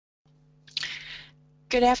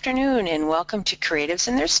Good afternoon and welcome to Creatives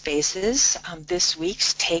in Their Spaces. This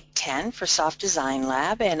week's Take 10 for Soft Design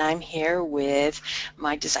Lab, and I'm here with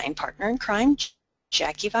my design partner in crime,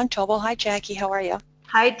 Jackie Von Tobel. Hi Jackie, how are you?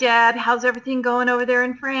 Hi, Deb. How's everything going over there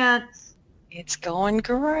in France? It's going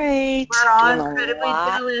great. We're all Doing a incredibly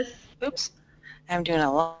lot. jealous. Oops. I'm doing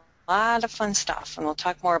a lot of fun stuff, and we'll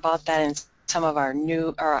talk more about that in some of our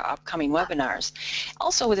new or upcoming webinars.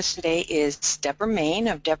 Also with us today is Deborah Main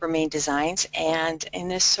of Deborah Main Designs, and in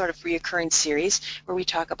this sort of reoccurring series where we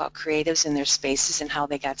talk about creatives and their spaces and how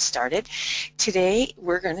they got started, today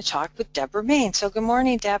we're going to talk with Deborah Main. So good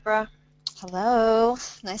morning, Deborah. Hello.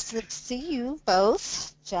 Nice to see you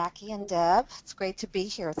both, Jackie and Deb. It's great to be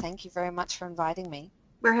here. Thank you very much for inviting me.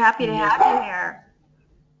 We're happy to have you here.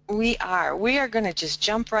 We are. We are going to just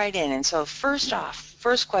jump right in. And so first off,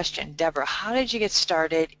 first question, Deborah, how did you get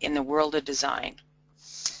started in the world of design?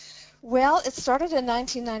 Well, it started in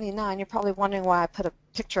 1999. You're probably wondering why I put a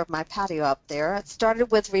picture of my patio up there. It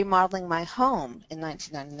started with remodeling my home in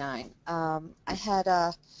 1999. I had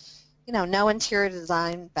no interior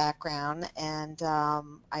design background, and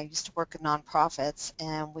I used to work in nonprofits,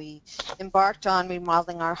 and we embarked on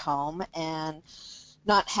remodeling our home, and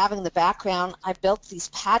not having the background, I built these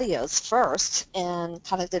patios first and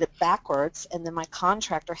kind of did it backwards, and then my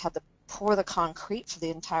contractor had to pour the concrete for the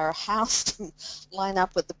entire house to line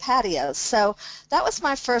up with the patios. So that was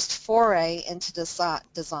my first foray into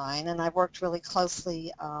design, and I worked really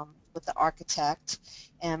closely with the architect,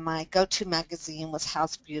 and my go-to magazine was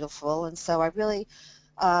House Beautiful, and so I really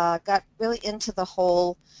got really into the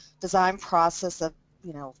whole design process of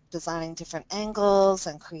designing different angles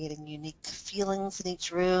and creating unique feelings in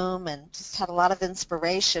each room, and just had a lot of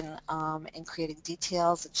inspiration in creating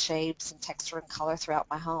details and shapes and texture and color throughout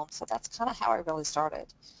my home. So that's kind of how I really started.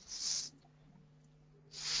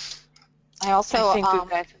 I also, I think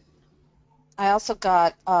we've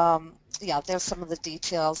got got, there's some of the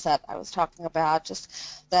details that I was talking about, just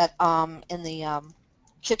that in the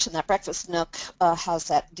kitchen, that breakfast nook has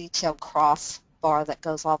that detailed cross bar that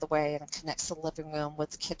goes all the way and connects the living room with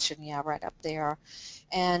the kitchen, right up there.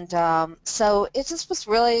 And so it just was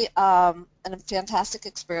really a fantastic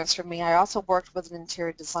experience for me. I also worked with an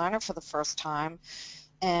interior designer for the first time,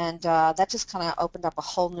 and that just kind of opened up a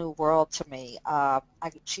whole new world to me.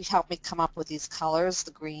 She helped me come up with these colors, the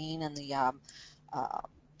green and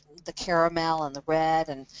the caramel and the red,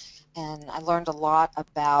 and I learned a lot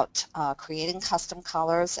about creating custom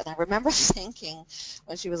colors. And I remember thinking,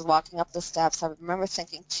 when she was walking up the steps, I remember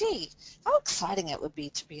thinking, gee, how exciting it would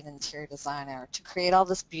be to be an interior designer, to create all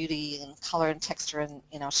this beauty and color and texture and,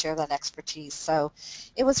 share that expertise. So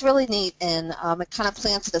it was really neat, and it kind of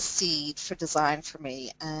planted a seed for design for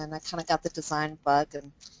me, and I kind of got the design bug,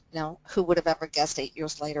 and, who would have ever guessed 8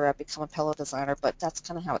 years later I'd become a pillow designer, but that's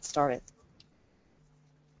kind of how it started.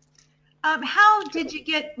 How did you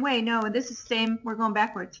get? Wait, no, this is same. We're going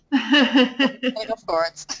backwards. Go for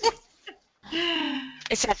it.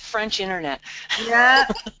 it's that French internet. Yeah.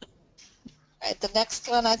 Right, the next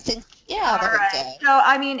one, I think, All yeah, there we right. go. So,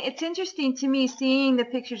 I mean, it's interesting to me seeing the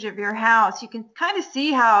pictures of your house. You can kind of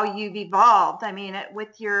see how you've evolved. I mean,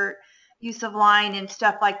 with your use of line and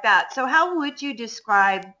stuff like that. So, how would you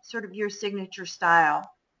describe sort of your signature style?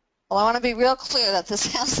 Well, I want to be real clear that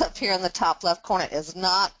this house up here in the top left corner is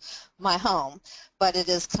not my home, but it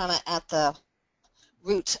is kind of at the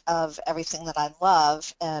root of everything that I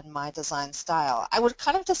love and my design style. I would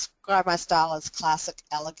kind of describe my style as classic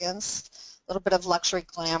elegance, a little bit of luxury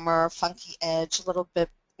glamour, funky edge, a little bit,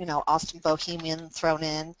 Austin Bohemian thrown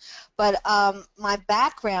in. But my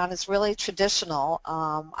background is really traditional.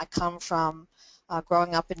 I come from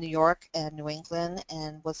growing up in New York and New England,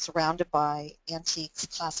 and was surrounded by antiques,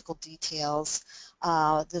 classical details.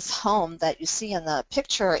 This home that you see in the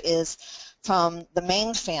picture is from the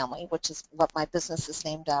Main family, which is what my business is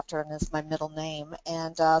named after and is my middle name.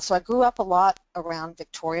 And so I grew up a lot around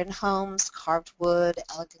Victorian homes, carved wood,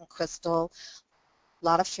 elegant crystal, a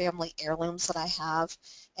lot of family heirlooms that I have.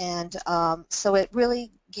 And so it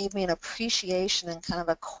really gave me an appreciation and kind of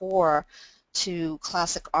a core to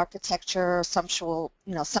classic architecture,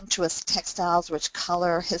 sumptuous textiles, rich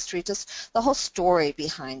color, history, just the whole story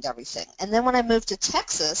behind everything. And then when I moved to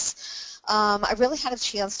Texas, I really had a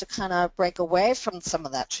chance to kind of break away from some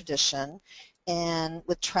of that tradition, and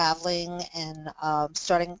with traveling and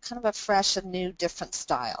starting kind of a fresh and new, different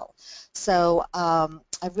style. So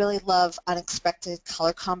I really love unexpected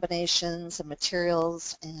color combinations and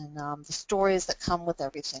materials, and the stories that come with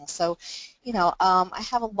everything. So, I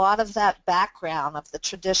have a lot of that background of the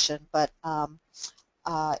tradition, but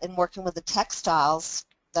in working with the textiles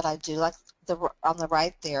that I do, like on the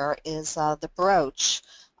right there is the brooch.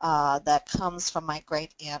 that comes from my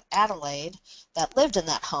great aunt Adelaide that lived in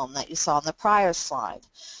that home that you saw in the prior slide.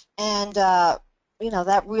 And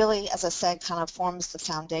that really, as I said, kind of forms the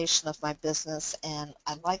foundation of my business, and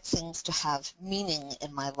I like things to have meaning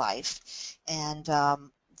in my life. And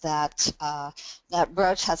that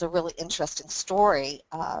brooch has a really interesting story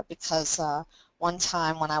because one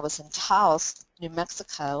time when I was in Taos, New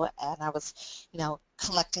Mexico, and I was,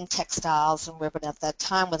 collecting textiles and ribbon at that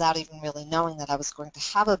time without even really knowing that I was going to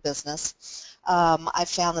have a business, I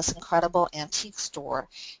found this incredible antique store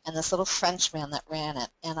and this little Frenchman that ran it,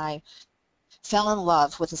 and I fell in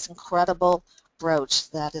love with this incredible brooch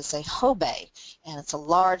that is a Hobe, and it's a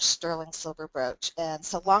large sterling silver brooch. And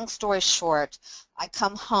so long story short, I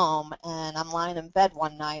come home and I'm lying in bed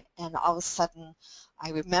one night, and all of a sudden I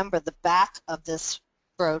remember the back of this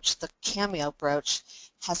brooch, the cameo brooch,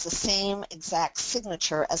 has the same exact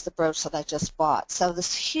signature as the brooch that I just bought. So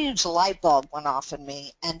this huge light bulb went off in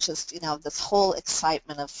me, and just, this whole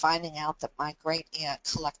excitement of finding out that my great aunt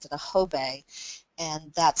collected a Hobe,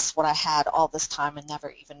 and that's what I had all this time and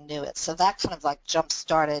never even knew it. So that kind of like jump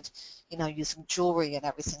started, using jewelry and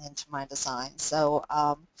everything into my design. So,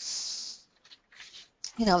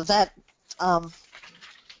 that,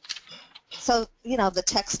 the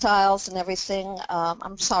textiles and everything.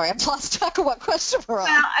 I'm sorry, I've lost track of what question we're on.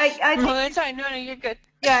 Well, I think No, it's fine. No, you're good.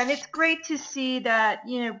 yeah, and it's great to see that,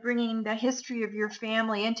 bringing the history of your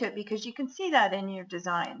family into it, because you can see that in your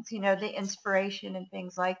designs, the inspiration and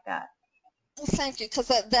things like that. Well, thank you,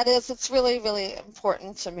 because it's really, really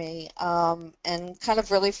important to me, and kind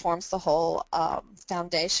of really forms the whole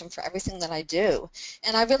foundation for everything that I do.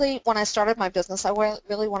 And when I started my business, I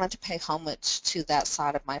really wanted to pay homage to that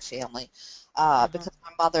side of my family, because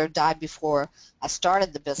my mother died before I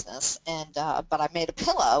started the business, and but I made a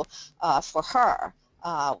pillow for her,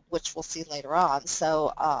 which we'll see later on.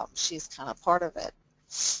 So she's kind of part of it.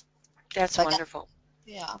 That's So wonderful.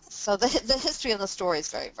 yeah, so the history and the story is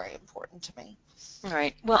very, very important to me. All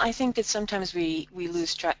right. Well, I think that sometimes we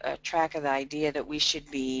lose track of the idea that we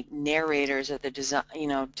should be narrators of the design,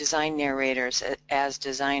 design narrators as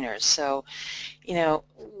designers. So,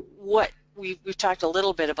 what we've talked a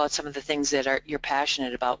little bit about some of the things that you're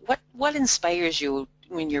passionate about. What inspires you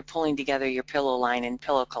when you're pulling together your pillow line and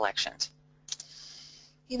pillow collections?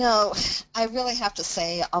 I really have to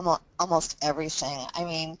say almost everything. I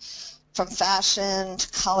mean, from fashion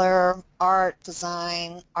to color, art,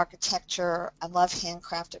 design, architecture. I love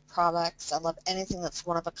handcrafted products. I love anything that's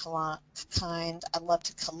one of a kind. I love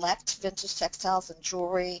to collect vintage textiles and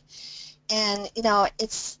jewelry. And,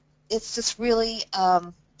 it's just really,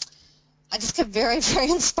 I just get very, very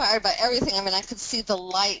inspired by everything. I mean, I could see the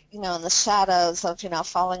light, and the shadows of,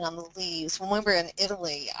 falling on the leaves. When we were in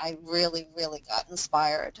Italy, I really, really got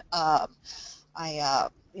inspired. I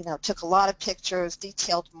took a lot of pictures,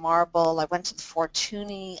 detailed marble. I went to the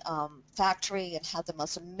Fortuny factory and had the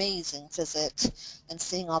most amazing visit, and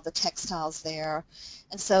seeing all the textiles there.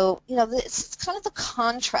 And so, it's kind of the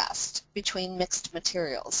contrast between mixed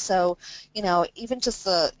materials. So, even just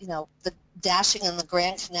the dashing in the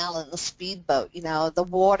Grand Canal and the speedboat, the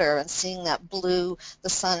water and seeing that blue, the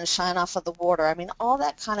sun shine off of the water. I mean, all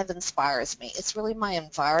that kind of inspires me. It's really my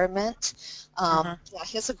environment. Yeah,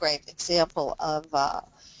 here's a great example of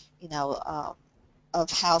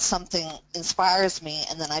how something inspires me,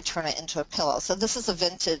 and then I turn it into a pillow. So this is a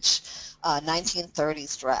vintage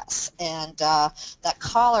 1930s dress, and that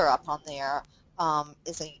collar up on there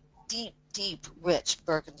is a deep, deep, rich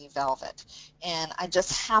burgundy velvet. And I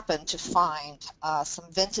just happened to find some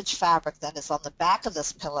vintage fabric that is on the back of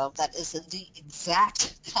this pillow that is in the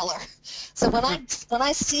exact color. So when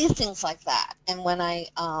I see things like that, and when I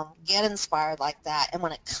get inspired like that, and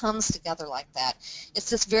when it comes together like that, it's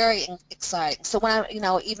just very exciting. So when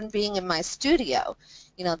even being in my studio,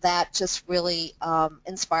 that just really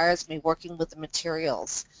inspires me, working with the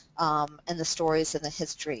materials and the stories and the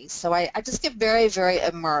history. So I just get very, very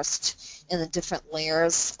immersed in the different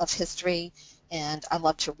layers of history, and I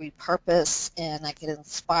love to repurpose, and I get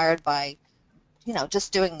inspired by,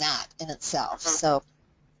 just doing that in itself. So.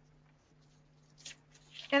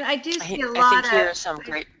 And I do see a I lot think here of. are some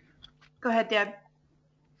great. Go ahead, Deb.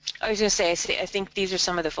 I was going to say, I think these are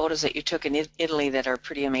some of the photos that you took in Italy that are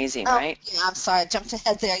pretty amazing, right? Yeah, I'm sorry, I jumped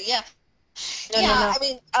ahead there. Yeah. No, no, no. I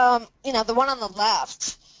mean, the one on the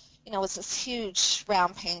left, was this huge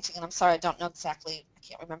round painting, and I'm sorry, I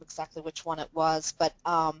can't remember exactly which one it was, but,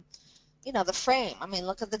 the frame. I mean,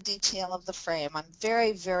 look at the detail of the frame. I'm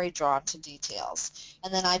very, very drawn to details.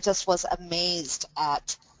 And then I just was amazed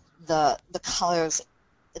at the colors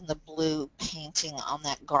in the blue painting on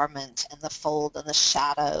that garment and the fold and the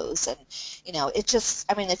shadows, and it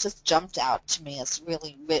just, I mean, it just jumped out to me as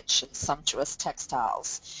really rich and sumptuous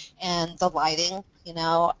textiles. And the lighting, and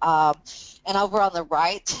over on the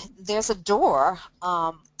right there's a door,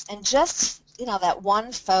 and just that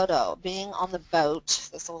one photo being on the boat.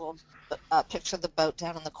 There's a little picture of the boat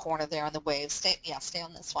down in the corner there on the waves. Stay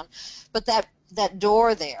on this one. But that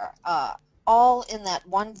door there, all in that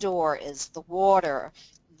one door is the water,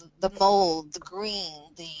 the mold, the green,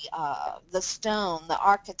 the stone, the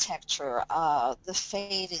architecture, the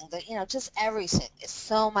fading, just everything. It's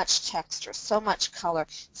so much texture, so much color,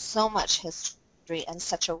 so much history, and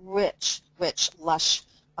such a rich, lush.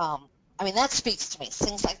 I mean, that speaks to me.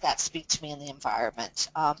 Things like that speak to me in the environment.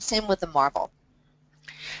 Same with the marble.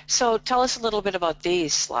 So tell us a little bit about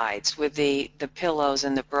these slides with the pillows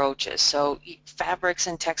and the brooches. So fabrics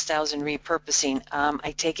and textiles and repurposing.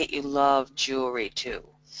 I take it you love jewelry too.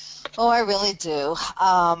 Oh, I really do.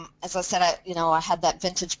 As I said, I had that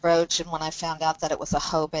vintage brooch, and when I found out that it was a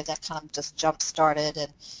Hobe, that kind of just jump-started,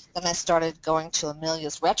 and then I started going to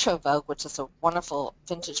Amelia's Retro Vogue, which is a wonderful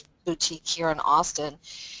vintage boutique here in Austin.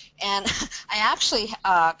 And I actually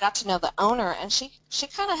got to know the owner, and she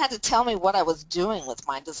kind of had to tell me what I was doing with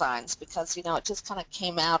my designs, because, it just kind of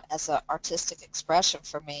came out as an artistic expression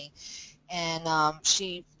for me. And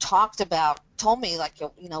she told me, like,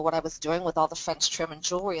 what I was doing with all the French trim and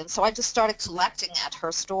jewelry. And so I just started collecting at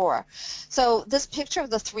her store. So this picture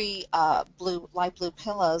of the three light blue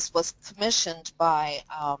pillows was commissioned by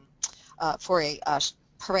for a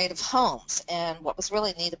parade of homes. And what was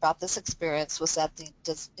really neat about this experience was that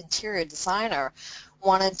the interior designer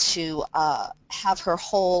wanted to have her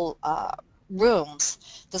whole rooms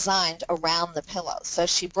designed around the pillows. So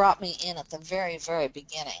she brought me in at the very, very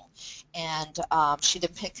beginning, and she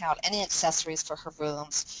didn't pick out any accessories for her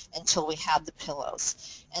rooms until we had the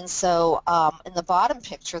pillows. And so in the bottom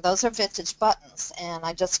picture, those are vintage buttons, and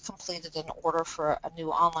I just completed an order for a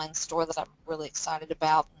new online store that I'm really excited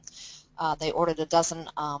about. They ordered a dozen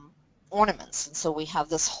ornaments, and so we have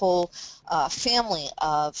this whole family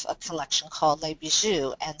of a collection called Les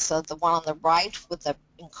Bijoux. And so the one on the right with the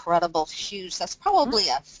incredible huge, that's probably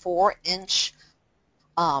a 4-inch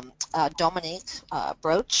Dominique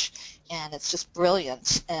brooch, and it's just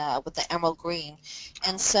brilliant with the emerald green.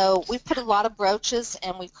 And so we put a lot of brooches,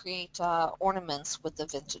 and we create ornaments with the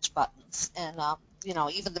vintage buttons. And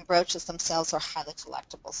even the brooches themselves are highly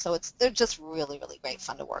collectible. So they're just really, really great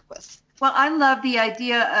fun to work with. Well, I love the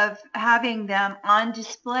idea of having them on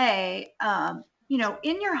display,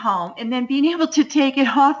 in your home, and then being able to take it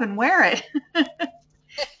off and wear it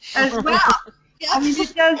as well. Yeah. I mean,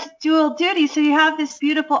 it does dual duty. So you have this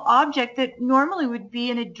beautiful object that normally would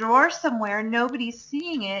be in a drawer somewhere, nobody's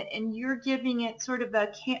seeing it, and you're giving it sort of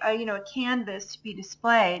a canvas to be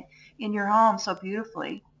displayed in your home so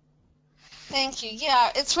beautifully. Thank you.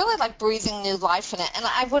 Yeah, it's really like breathing new life in it.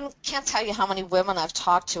 And can't tell you how many women I've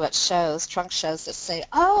talked to at shows, trunk shows, that say,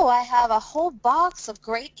 "Oh, I have a whole box of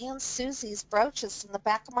great Aunt Susie's brooches in the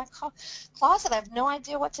back of my closet. I have no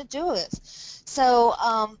idea what to do with." So,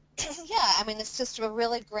 yeah, I mean, it's just a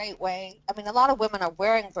really great way. I mean, a lot of women are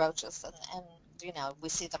wearing brooches, and we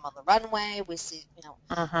see them on the runway. We see,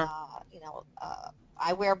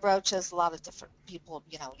 I wear brooches. A lot of different people,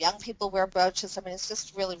 young people wear brooches. I mean, it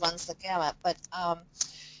just really runs the gamut. But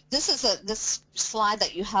this slide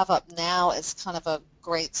that you have up now is kind of a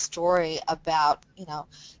great story about,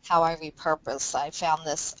 how I repurpose. I found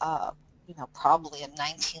this, probably a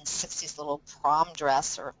 1960s little prom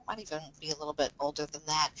dress, or it might even be a little bit older than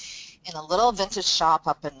that, in a little vintage shop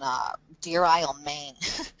up in Deer Isle, Maine.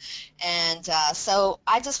 And so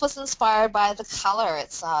I just was inspired by the color.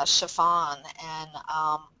 It's chiffon, and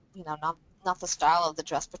not the style of the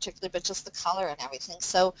dress particularly, but just the color and everything.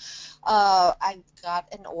 So I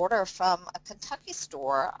got an order from a Kentucky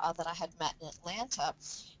store that I had met in Atlanta,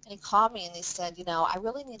 and he called me and he said, I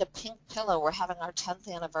really need a pink pillow. We're having our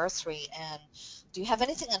 10th anniversary, and do you have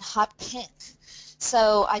anything in hot pink?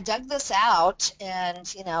 So I dug this out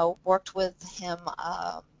and, worked with him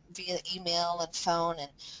via email and phone, and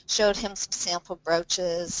showed him some sample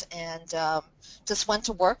brooches, and just went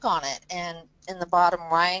to work on it. And in the bottom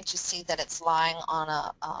right, you see that it's lying on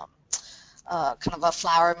a kind of a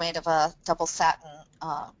flower made of a double satin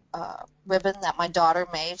ribbon that my daughter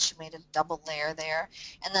made. She made a double layer there.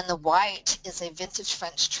 And then the white is a vintage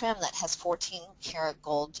French trim that has 14-karat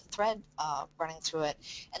gold thread running through it.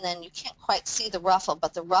 And then you can't quite see the ruffle,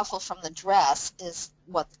 but the ruffle from the dress is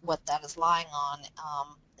what that is lying on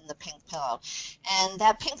in the pink pillow. And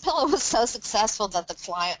that pink pillow was so successful that the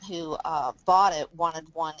client who bought it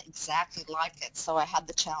wanted one exactly like it. So I had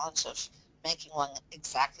the challenge of making one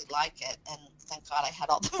exactly like it, and thank God I had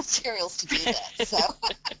all the materials to do that. So,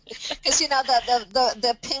 because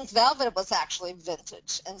the pink velvet was actually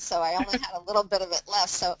vintage, and so I only had a little bit of it left.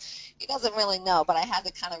 So he doesn't really know, but I had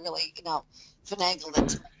to kind of really finagle it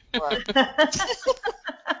to make it work.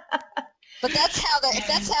 But that's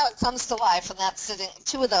how it comes to life, and that's sitting.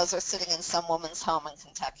 Two of those are sitting in some woman's home in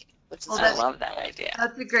Kentucky, which is Well, I really love that idea.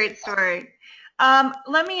 that's a great story.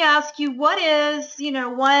 Let me ask you, what is,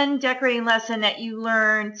 one decorating lesson that you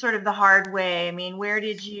learned sort of the hard way? I mean, where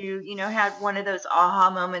did you, have one of those aha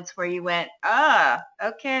moments where you went,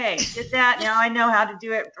 okay, did that. Now I know how to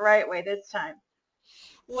do it the right way this time.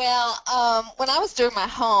 well. When I was doing my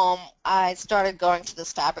home, I started going to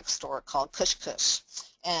this fabric store called Kush Kush,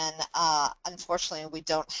 and unfortunately, we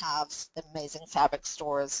don't have amazing fabric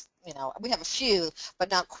stores. We have a few,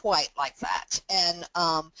 but not quite like that. And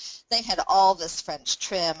they had all this French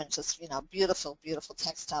trim and just beautiful, beautiful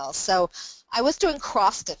textiles. So I was doing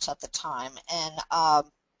cross stitch at the time, and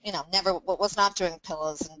never was not doing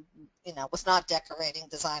pillows and was not decorating,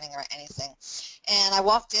 designing, or anything. And I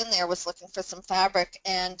walked in there, was looking for some fabric,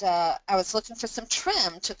 and I was looking for some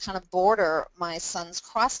trim to kind of border my son's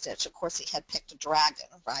cross stitch. Of course, he had picked a dragon,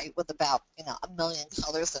 right, with about a million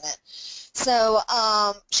colors in it. So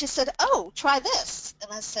she said, "Oh, try this,"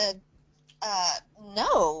 and I said, uh,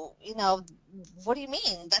 "No, what do you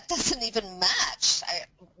mean? That doesn't even match.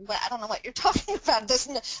 I don't know what you're talking about.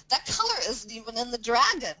 That color isn't even in the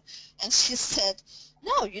dragon." And she said,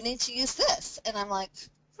 "No, you need to use this." And I'm like,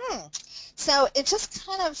 hmm. So it just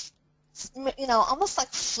kind of, almost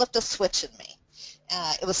like flipped a switch in me.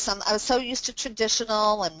 I was so used to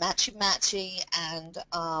traditional and matchy-matchy, and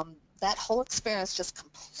that whole experience just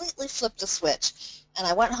completely flipped a switch. And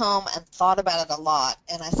I went home and thought about it a lot,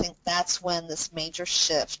 and I think that's when this major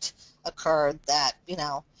shift occurred that,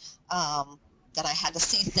 that I had to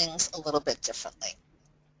see things a little bit differently.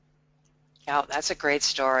 Oh, that's a great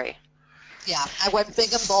story. Yeah, I went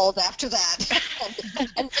big and bold after that,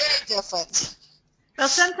 and very different. Well,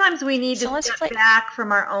 sometimes we need to So let's step play. back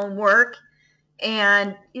from our own work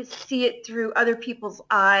and see it through other people's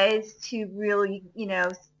eyes to really,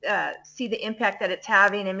 see the impact that it's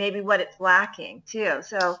having and maybe what it's lacking too.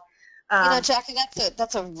 So, Jackie,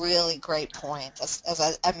 that's a really great point.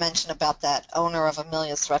 As I mentioned about that owner of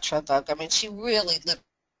Amelia's Retro Vogue, I mean, she really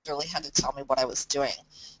literally had to tell me what I was doing,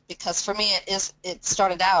 because for me it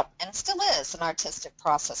started out and still is an artistic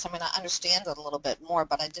process. I mean, I understand it a little bit more,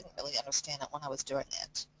 but I didn't really understand it when I was doing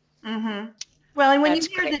it. hmm well, and when you That's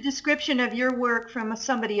hear great. the description of your work from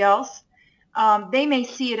somebody else, they may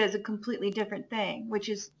see it as a completely different thing, which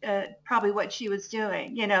is probably what she was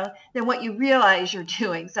doing, than what you realize you're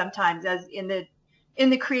doing sometimes as in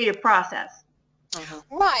the creative process.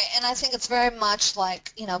 Right, and I think it's very much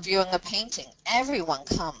like, viewing a painting. Everyone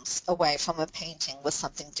comes away from a painting with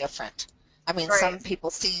something different. I mean, Right. some people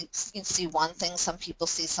see one thing, some people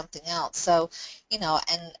see something else. So,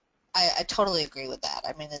 and I totally agree with that.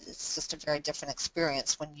 I mean, it's just a very different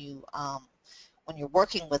experience when you're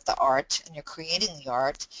working with the art and you're creating the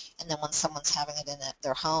art, and then when someone's having it in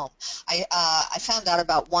their home. I found out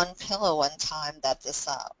about one pillow one time that this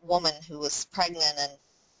woman who was pregnant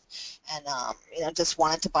and just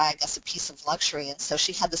wanted to buy, I guess, a piece of luxury. And so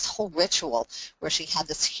she had this whole ritual where she had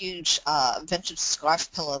this huge vintage scarf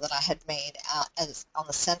pillow that I had made on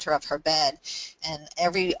the center of her bed. And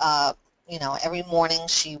every morning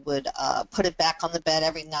she would put it back on the bed.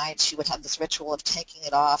 Every night she would have this ritual of taking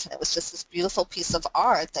it off. And it was just this beautiful piece of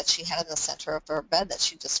art that she had in the center of her bed that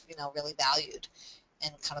she just, really valued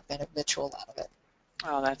and kind of made a ritual out of it.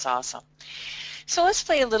 Oh, that's awesome. So let's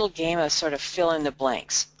play a little game of sort of fill in the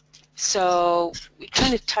blanks. So we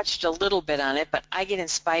kind of touched a little bit on it, but I get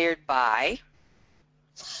inspired by.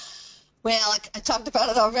 Well, I talked about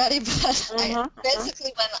it already, but Mm-hmm.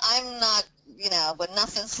 basically when I'm not, when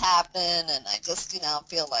nothing's happening and I just,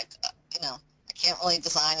 feel like, I can't really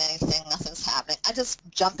design anything, nothing's happening, I just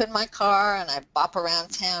jump in my car and I bop around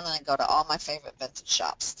town and I go to all my favorite vintage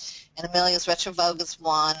shops. And Amelia's Retro Vogue is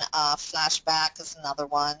one, Flashback is another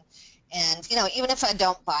one. And, even if I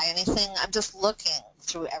don't buy anything, I'm just looking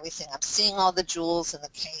through everything. I'm seeing all the jewels in the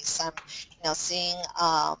case. I'm seeing,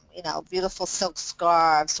 beautiful silk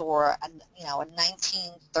scarves or, a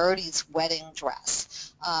 1930s wedding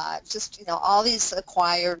dress. Just, all these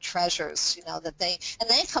acquired treasures, that they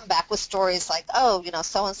come back with stories like, oh,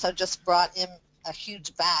 so-and-so just brought in a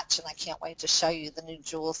huge batch and I can't wait to show you the new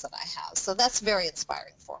jewels that I have. So that's very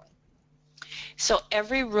inspiring for me. So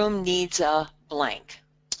every room needs a blank.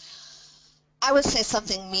 I would say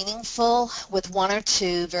something meaningful with one or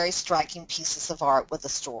two very striking pieces of art with a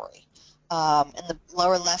story. In the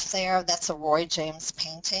lower left there, that's a Roy James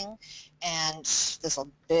painting, And there's a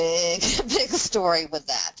big, big story with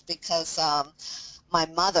that because my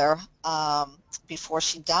mother, before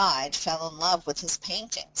she died, fell in love with his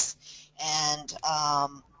paintings. And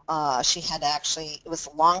she had actually, it was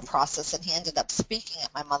a long process, and he ended up speaking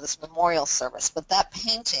at my mother's memorial service. But that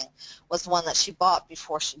painting was one that she bought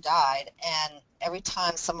before she died. And every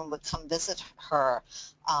time someone would come visit her,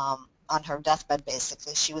 on her deathbed,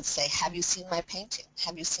 basically, she would say, "Have you seen my painting?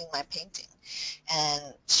 Have you seen my painting?"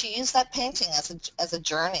 And she used that painting as a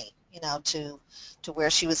journey, to where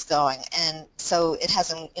she was going. And so it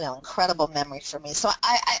has an incredible memory for me. So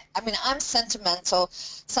I mean, I'm sentimental.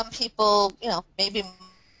 Some people, maybe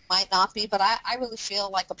might not be, but I really feel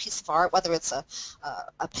like a piece of art, whether it's a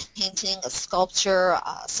painting, a sculpture,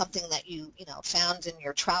 something that you found in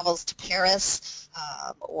your travels to Paris,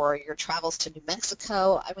 or your travels to New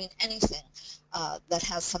Mexico. I mean, anything that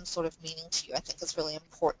has some sort of meaning to you, I think is really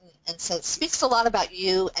important. And so it speaks a lot about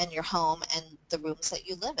you and your home and the rooms that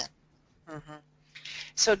you live in. Mm-hmm.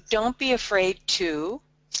 So don't be afraid to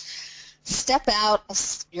step out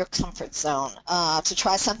of your comfort zone, to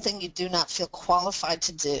try something you do not feel qualified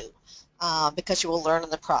to do, because you will learn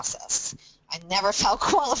in the process. I never felt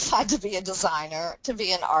qualified to be a designer, to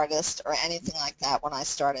be an artist, or anything like that when I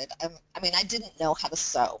started. I mean, I didn't know how to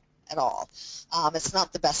sew at all. It's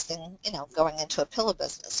not the best thing, going into a pillow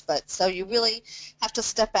business. But so you really have to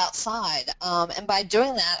step outside. And by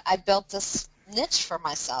doing that, I built this niche for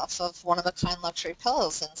myself of one-of-a-kind luxury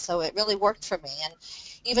pillows, and so it really worked for me. And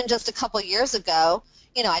even just a couple years ago,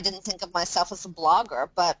 I didn't think of myself as a blogger,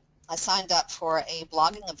 but I signed up for a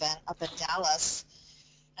blogging event up in Dallas,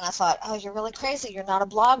 and I thought, oh, you're really crazy. You're not a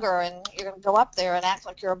blogger, and you're going to go up there and act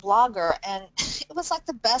like you're a blogger. And it was like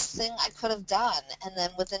the best thing I could have done. And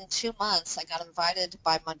then within 2 months, I got invited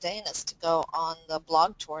by Mondanus to go on the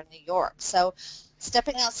blog tour in New York. So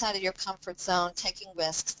stepping outside of your comfort zone, taking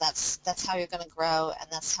risks, that's how you're going to grow, and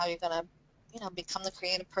that's how you're going to, become the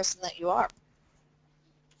creative person that you are.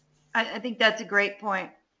 I think that's a great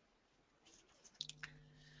point.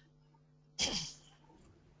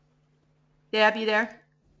 Deb, you there?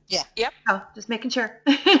 Yeah. Yep. Oh, just making sure.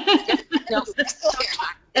 No.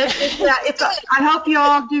 I hope you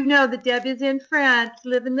all do know that Deb is in France,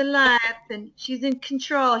 living the life, and she's in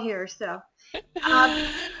control here. So, can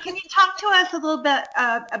you talk to us a little bit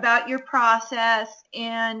about your process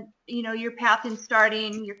and your path in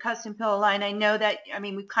starting your custom pillow line? I know that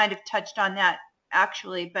we kind of touched on that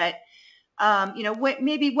actually, but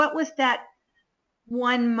what was that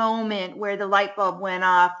one moment where the light bulb went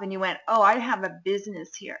off and you went, oh, I have a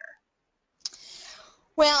business here?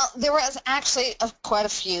 Well, there was actually quite a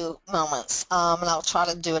few moments, and I'll try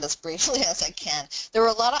to do it as briefly as I can. There were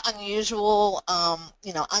a lot of unusual,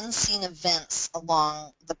 unseen events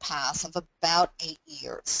along the path of about 8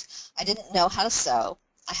 years. I didn't know how to sew.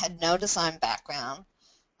 I had no design background.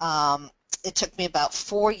 It took me about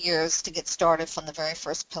 4 years to get started from the very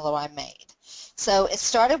first pillow I made. So it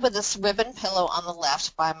started with this ribbon pillow on the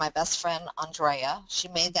left by my best friend, Andrea. She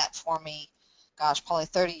made that for me, gosh, probably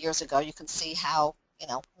 30 years ago. You can see how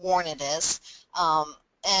worn it is.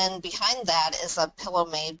 And behind that is a pillow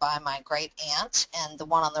made by my great aunt, and the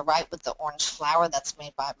one on the right with the orange flower, that's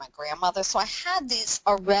made by my grandmother. So I had these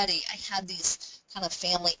already. I had these kind of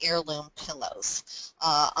family heirloom pillows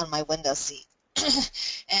on my window seat.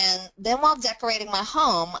 And then while decorating my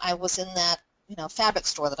home, I was in that fabric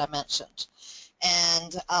store that I mentioned.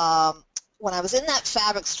 And when I was in that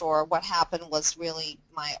fabric store, what happened was really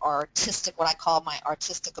what I call my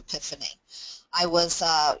artistic epiphany. I was,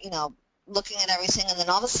 looking at everything, and then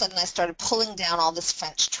all of a sudden I started pulling down all this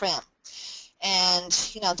French trim. And,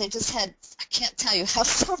 they just had, I can't tell you how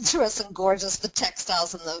sumptuous and gorgeous the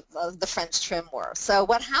textiles and the French trim were. So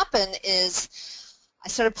what happened is I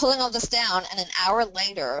started pulling all this down, and an hour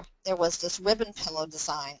later there was this ribbon pillow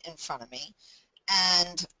design in front of me,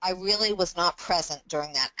 and I really was not present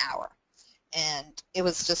during that hour. And it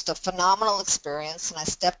was just a phenomenal experience, and I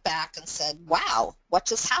stepped back and said, wow, what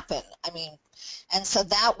just happened? And so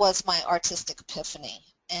that was my artistic epiphany.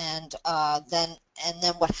 And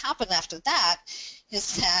then what happened after that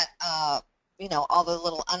is that, all the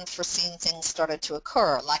little unforeseen things started to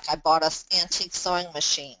occur. Like I bought an antique sewing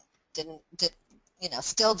machine,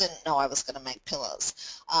 still didn't know I was going to make pillows.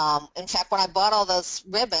 In fact, when I bought all those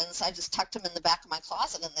ribbons, I just tucked them in the back of my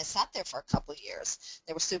closet, and they sat there for a couple of years.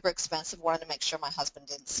 They were super expensive. Wanted to make sure my husband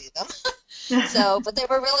didn't see them. But they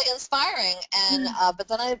were really inspiring. And but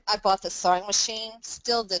then I bought this sewing machine.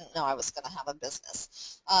 Still didn't know I was going to have a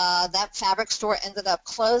business. that fabric store ended up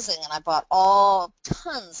closing, and I bought all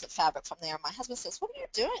tons of fabric from there. My husband says, "What are you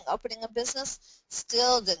doing? Opening a business?"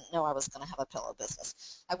 Still didn't know I was going to have a pillow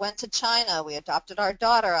business. I went to China. We adopted our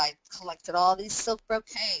daughter. I collected all these silk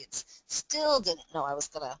brocades. Still didn't know I was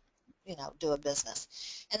going to, do a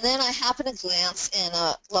business. And then I happened to glance in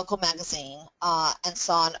a local magazine and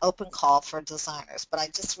saw an open call for designers, but I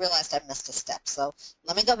just realized I missed a step. So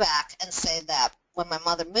let me go back and say that when my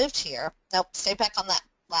mother moved here, nope, stay back on that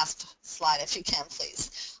last slide if you can,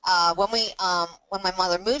 please. When my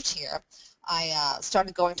mother moved here, I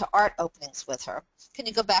started going to art openings with her. Can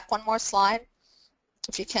you go back one more slide,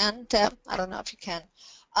 if you can, Deb? I don't know if you can.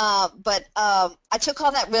 But I took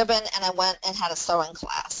all that ribbon and I went and had a sewing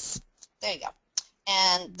class. There you go.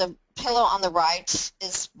 And the pillow on the right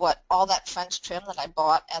is what all that French trim that I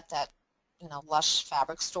bought at that, Lush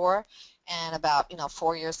fabric store. And about,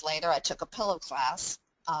 4 years later, I took a pillow class,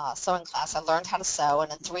 sewing class. I learned how to sew,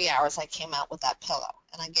 and in 3 hours, I came out with that pillow.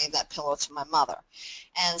 And I gave that pillow to my mother.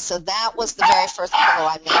 And so that was the very first pillow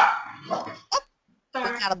I made. Oh,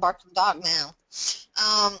 we've got a barking dog now.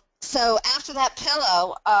 So after that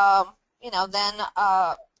pillow, then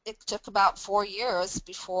it took about 4 years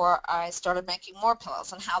before I started making more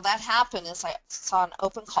pillows. And how that happened is I saw an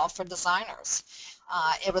open call for designers.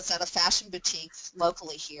 It was at a fashion boutique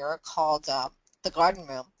locally here called the Garden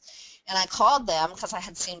Room. And I called them because I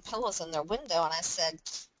had seen pillows in their window, and I said,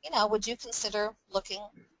 would you consider looking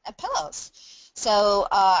at pillows? So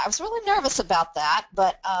I was really nervous about that,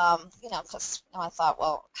 but, because I thought,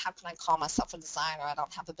 well, how can I call myself a designer? I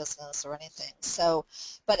don't have a business or anything. So,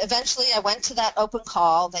 but eventually I went to that open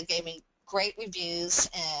call. They gave me great reviews,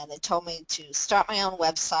 and they told me to start my own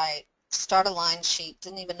website, start a line sheet.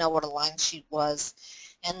 Didn't even know what a line sheet was.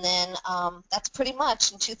 And then that's pretty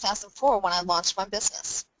much in 2004 when I launched my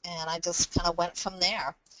business. And I just kind of went from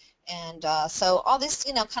there. And so all these,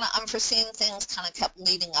 kind of unforeseen things kind of kept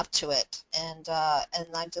leading up to it. And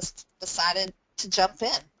I just decided to jump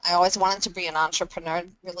in. I always wanted to be an entrepreneur.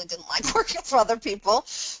 Really didn't like working for other people.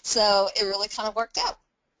 So it really kind of worked out.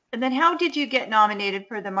 And then how did you get nominated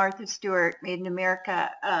for the Martha Stewart Made in America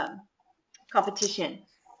competition?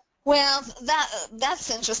 Well,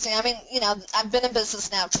 that's interesting. I mean, I've been in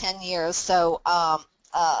business now 10 years. So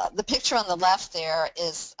the picture on the left there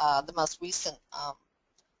is the most recent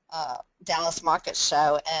Dallas Market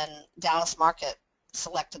show, and Dallas Market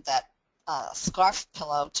selected that scarf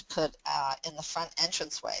pillow to put in the front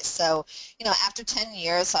entranceway. So, after 10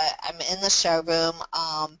 years, I'm in the showroom,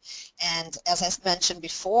 and as I mentioned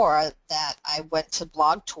before, that I went to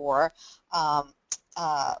Blog Tour,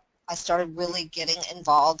 I started really getting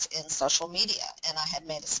involved in social media, and I had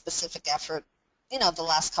made a specific effort, the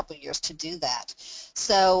last couple of years to do that.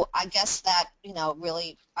 So I guess that,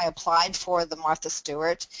 really I applied for the Martha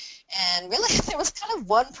Stewart, and really there was kind of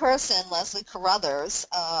one person, Leslie Carruthers,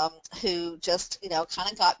 who just,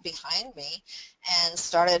 kind of got behind me and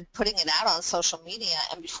started putting it out on social media,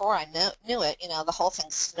 and before I knew it, the whole thing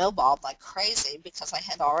snowballed like crazy because I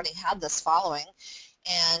had already had this following.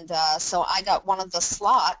 And so I got one of the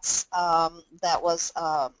slots that was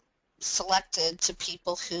selected to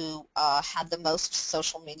people who had the most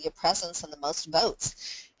social media presence and the most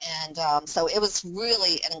votes. And so it was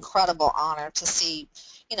really an incredible honor to see,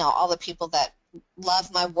 all the people that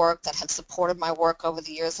love my work, that have supported my work over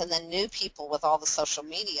the years, and then new people with all the social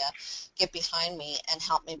media get behind me and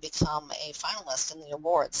help me become a finalist in the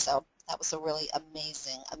awards. So that was a really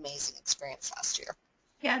amazing, amazing experience last year.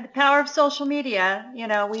 Yeah, the power of social media.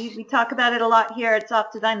 We talk about it a lot here at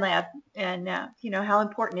Soft Design Lab, and how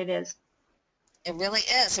important it is. It really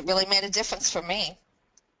is. It really made a difference for me.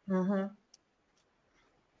 Mm-hmm.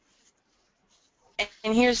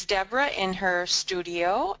 And here's Deborah in her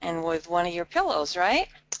studio and with one of your pillows, right?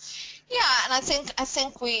 Yeah, and I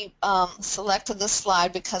think we selected this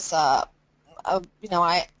slide because I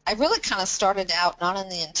really kind of started out not in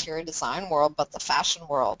the interior design world but the fashion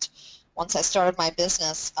world. Once I started my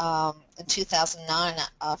business in 2009,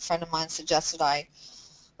 a friend of mine suggested I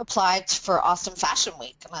applied for Austin Fashion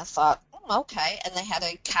Week, and I thought, okay, and they had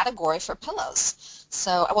a category for pillows.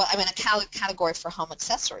 So, a category for home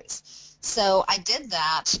accessories. So I did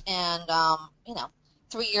that, and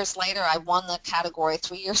 3 years later, I won the category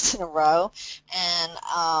 3 years in a row, and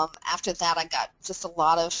after that, I got just a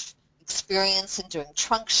lot of experience in doing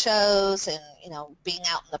trunk shows and being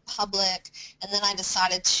out in the public, and then I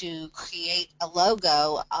decided to create a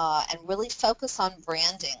logo and really focus on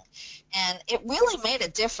branding, and it really made a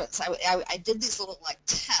difference. I did these little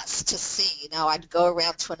tests to see. I'd go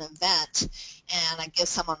around to an event and I'd give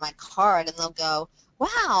someone my card and they'll go,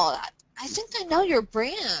 wow, I think I know your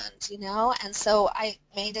brand, and so I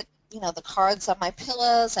made it the cards on my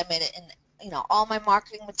pillows. I made it in, all my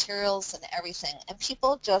marketing materials and everything. And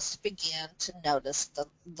people just began to notice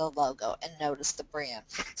the logo and notice the brand.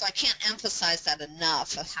 So I can't emphasize that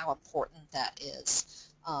enough of how important that is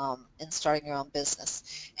in starting your own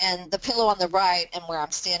business. And the pillow on the right, and where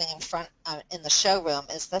I'm standing in front in the showroom,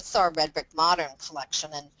 that's our Red Brick Modern collection.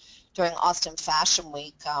 And during Austin Fashion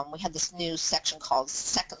Week, we had this new section called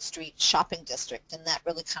Second Street Shopping District, and that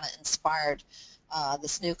really kind of inspired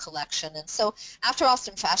this new collection. And so after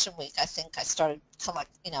Austin Fashion Week, I think I started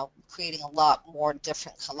creating a lot more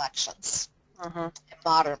different collections. And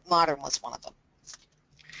modern was one of them.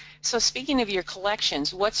 So speaking of your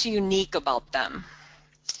collections, what's unique about them?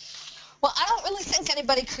 Well, I don't really think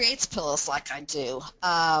anybody creates pillows like I do.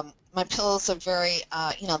 My pillows are very,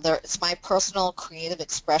 it's my personal creative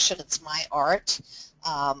expression. It's my art.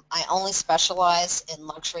 I only specialize in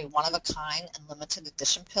luxury one-of-a-kind and limited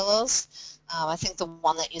edition pillows. I think the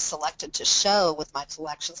one that you selected to show with my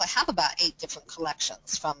collections, I have about 8 different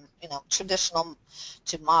collections from, traditional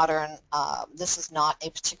to modern. This is not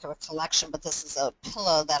a particular collection, but this is a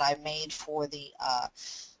pillow that I made for the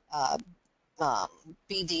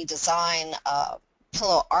BD Design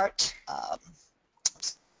pillow art.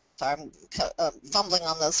 Sorry, I'm fumbling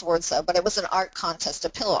on those words, though, but it was an art contest, a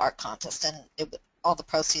pillow art contest, and all the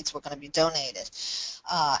proceeds were going to be donated.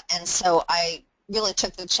 And so I really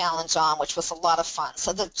took the challenge on, which was a lot of fun.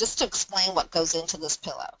 So just to explain what goes into this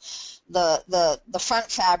pillow, the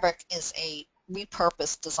front fabric is a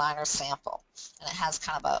repurposed designer sample, and it has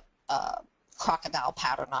kind of a crocodile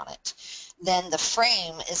pattern on it. Then the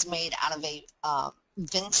frame is made out of a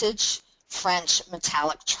vintage French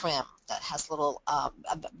metallic trim that has little, a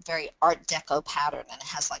very Art Deco pattern, and it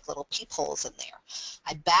has like little peepholes in there.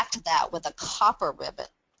 I backed that with a copper ribbon,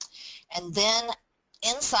 and then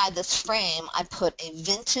inside this frame I put a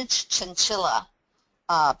vintage chinchilla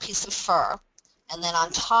piece of fur, and then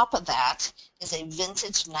on top of that is a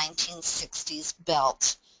vintage 1960s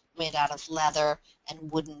belt made out of leather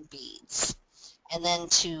and wooden beads. And then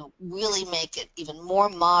to really make it even more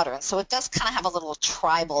modern, so it does kind of have a little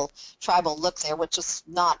tribal look there, which is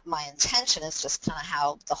not my intention. It's just kind of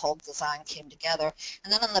how the whole design came together.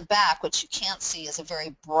 And then on the back, which you can't see, is a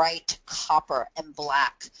very bright copper and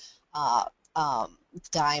black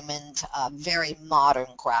diamond, very modern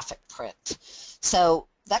graphic print. So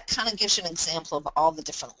that kind of gives you an example of all the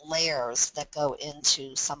different layers that go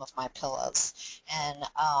into some of my pillows. And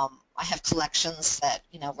I have collections that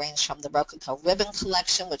range from the Rococo Ribbon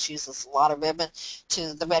collection, which uses a lot of ribbon,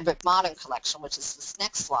 to the Red Brick Modern collection, which is this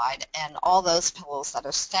next slide. And all those pillows that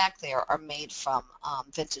are stacked there are made from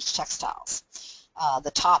vintage textiles.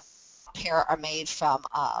 The top pair are made from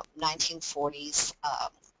 1940s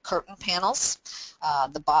curtain panels.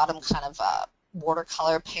 The bottom kind of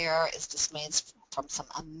watercolor pair is just made from some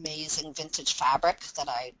amazing vintage fabric that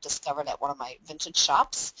I discovered at one of my vintage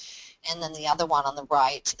shops. And then the other one on the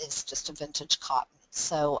right is just a vintage cotton.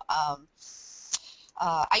 So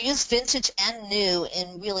I use vintage and new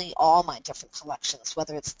in really all my different collections,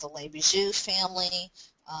 whether it's the Les Bijoux family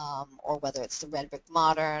or whether it's the Red Brick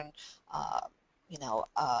Modern,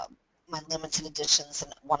 my limited editions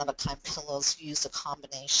and one-of-a-kind pillows use a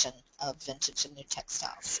combination of vintage and new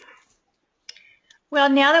textiles. Well,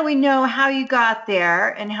 now that we know how you got there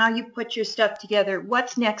and how you put your stuff together,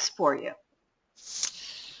 what's next for you?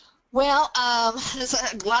 Well, there's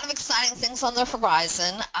a lot of exciting things on the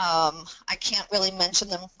horizon. I can't really mention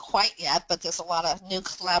them quite yet, but there's a lot of new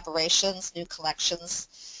collaborations, new collections,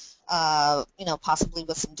 possibly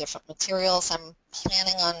with some different materials. I'm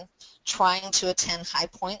planning on trying to attend High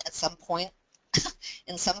Point at some point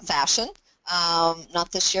in some fashion.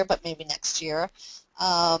 Not this year, but maybe next year.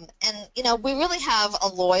 We really have a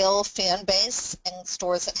loyal fan base and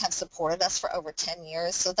stores that have supported us for over 10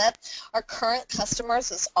 years, so that our current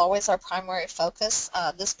customers is always our primary focus.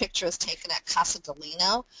 This picture is taken at Casa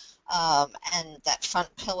Delino, and that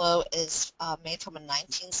front pillow is made from a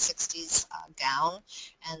 1960s gown,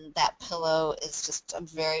 and that pillow is just a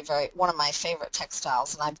very, very, one of my favorite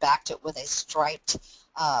textiles, and I backed it with a striped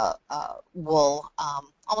wool,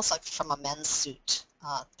 almost like from a men's suit,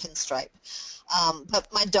 pinstripe. But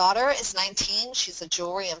my daughter is 19. She's a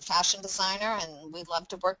jewelry and fashion designer, and we love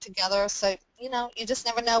to work together. So, you just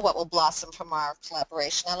never know what will blossom from our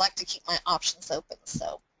collaboration. I like to keep my options open.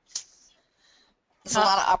 So there's a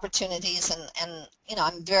lot of opportunities, and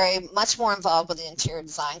I'm very much more involved with the interior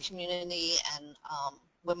design community and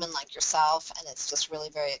women like yourself, and it's just really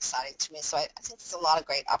very exciting to me. So I think there's a lot of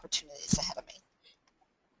great opportunities ahead of me.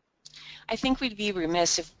 I think we'd be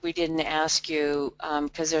remiss if we didn't ask you,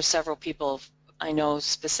 because there's several people I know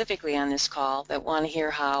specifically on this call, that want to hear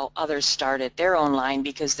how others started their own line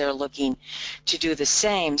because they're looking to do the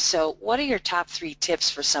same. So what are your top 3 tips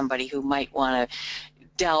for somebody who might want to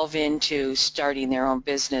delve into starting their own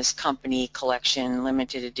business, company, collection,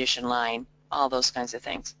 limited edition line, all those kinds of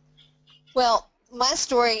things? Well, my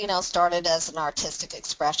story, started as an artistic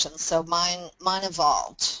expression, so mine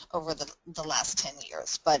evolved over the last 10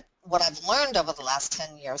 years. But what I've learned over the last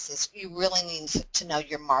 10 years is you really need to know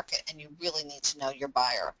your market, and you really need to know your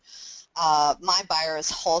buyer. My buyer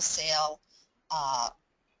is wholesale, uh,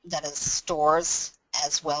 that is stores,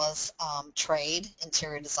 as well as trade,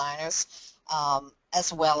 interior designers,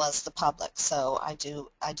 as well as the public. So I do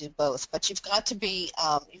both. But you've got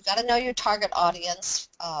to know your target audience.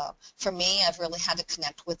 For me, I've really had to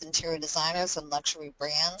connect with interior designers and luxury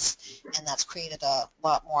brands, and that's created a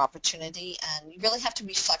lot more opportunity. And you really have to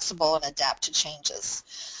be flexible and adapt to changes.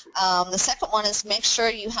 The second one is make sure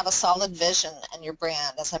you have a solid vision in your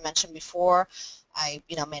brand. As I mentioned before, I,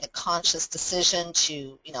 made a conscious decision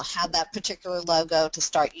to, have that particular logo, to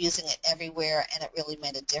start using it everywhere, and it really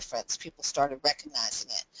made a difference. People started recognizing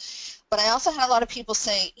it. But I also had a lot of people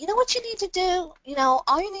say, you know what you need to do?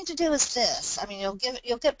 All you need to do is this. I mean,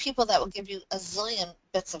 you'll get people that will give you a zillion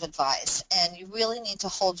bits of advice, and you really need to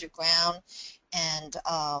hold your ground and,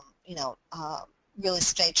 really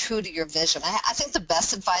stay true to your vision. I think the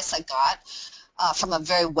best advice I got from a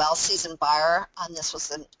very well-seasoned buyer, and this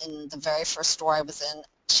was in the very first store I was in.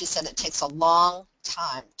 She said it takes a long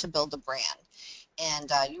time to build a brand,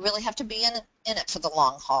 and you really have to be in it for the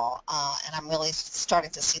long haul, and I'm really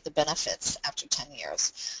starting to see the benefits after 10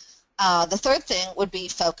 years. The third thing would be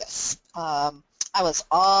focus. I was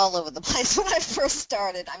all over the place when I first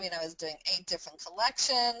started. I mean, I was doing 8 different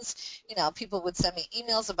collections. People would send me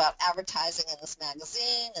emails about advertising in this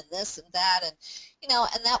magazine and this and that,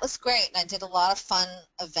 and that was great. And I did a lot of fun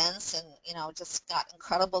events and, just got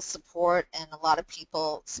incredible support and a lot of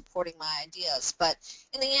people supporting my ideas. But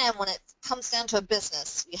in the end, when it comes down to a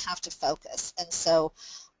business, you have to focus. And so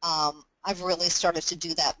I've really started to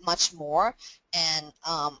do that much more, and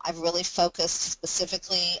I've really focused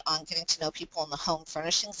specifically on getting to know people in the home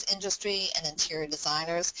furnishings industry and interior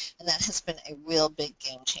designers, and that has been a real big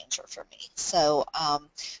game changer for me. So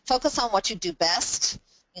focus on what you do best,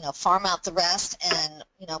 farm out the rest, and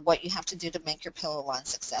what you have to do to make your pillow line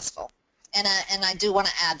successful. And I do want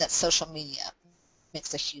to add that social media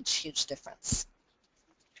makes a huge, huge difference.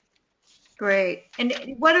 Great.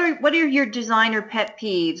 And what are your designer pet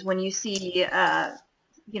peeves when you see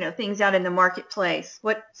things out in the marketplace?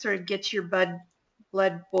 What sort of gets your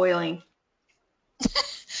blood boiling?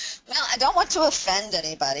 Well, I don't want to offend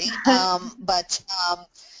anybody, but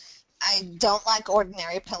I don't like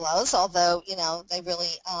ordinary pillows, although, they really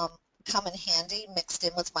come in handy mixed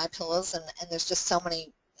in with my pillows, and there's just so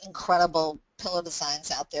many incredible pillow designs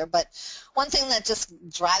out there. But one thing that just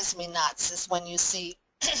drives me nuts is when you see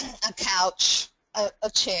a couch, a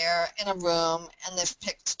chair in a room, and they've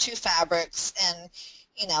picked 2 fabrics, and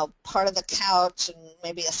part of the couch and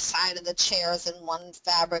maybe a side of the chair is in one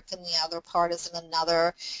fabric and the other part is in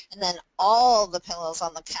another, and then all the pillows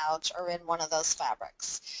on the couch are in one of those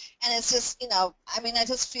fabrics. And it's just, I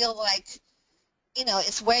just feel like,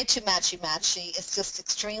 it's way too matchy-matchy. It's just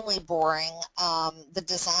extremely boring. The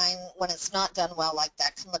design, when it's not done well like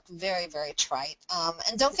that, can look very, very trite.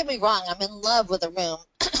 And don't get me wrong, I'm in love with a room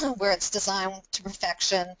where it's designed to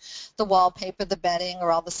perfection. The wallpaper, the bedding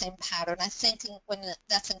are all the same pattern. I think when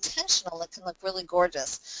that's intentional, it can look really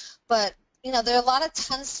gorgeous. But there are a lot of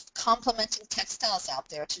tons of complementing textiles out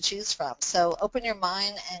there to choose from. So open your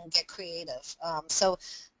mind and get creative. So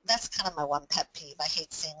that's kind of my one pet peeve. I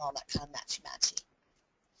hate seeing all that kind of matchy-matchy.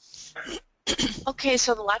 Okay,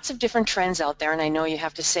 so lots of different trends out there, and I know you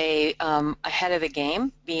have to stay ahead of the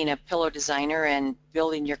game, being a pillow designer and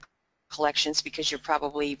building your collections, because you're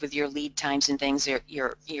probably, with your lead times and things,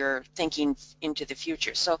 you're thinking into the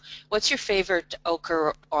future. So what's your favorite au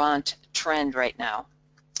courant trend right now?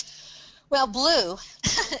 Well, blue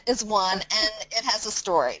is one, and it has a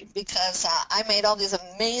story because I made all these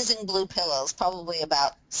amazing blue pillows probably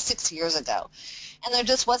about 6 years ago, and there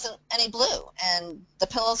just wasn't any blue, and the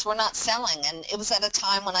pillows were not selling, and it was at a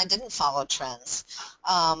time when I didn't follow trends.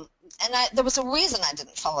 And there was a reason I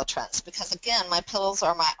didn't follow trends because, again, my pillows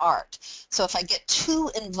are my art. So if I get too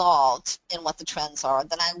involved in what the trends are,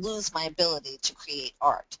 then I lose my ability to create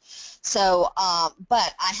art. So,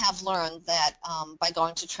 but I have learned that by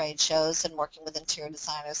going to trade shows and working with interior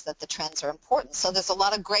designers that the trends are important. So there's a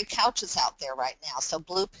lot of gray couches out there right now. So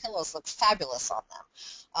blue pillows look fabulous on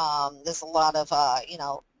them. There's a lot of,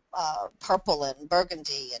 purple and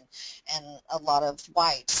burgundy and a lot of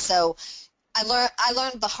white. So I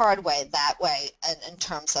learned the hard way that way in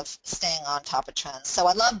terms of staying on top of trends. So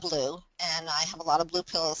I love blue, and I have a lot of blue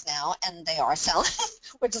pillows now, and they are selling,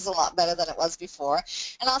 which is a lot better than it was before.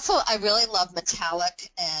 And also, I really love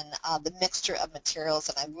metallic and the mixture of materials,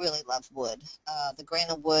 and I really love wood. The grain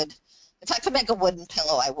of wood. If I could make a wooden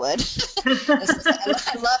pillow, I would.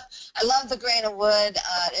 I love the grain of wood.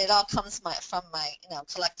 It all comes from my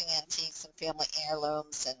collecting antiques and family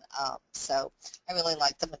heirlooms, and so I really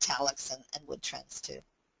like the metallics and wood trends too.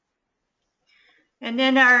 And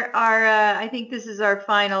then our I think this is our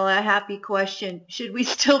final happy question. Should we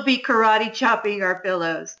still be karate chopping our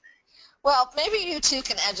pillows? Well, maybe you two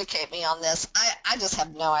can educate me on this. I just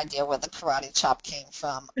have no idea where the karate chop came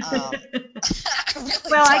from. I really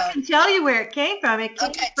Well, I don't. can tell you where it came from.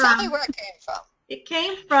 Okay, tell me where it came from. It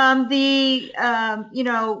came from the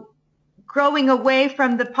growing away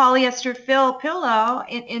from the polyester fill pillow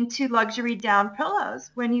into luxury down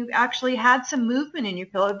pillows when you actually had some movement in your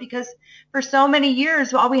pillow, because for so many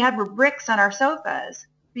years all we had were bricks on our sofas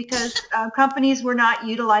because companies were not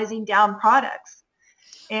utilizing down products.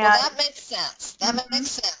 Well, And that makes sense. That mhm.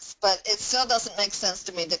 makes sense, but it still doesn't make sense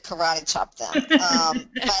to me to karate chop them. But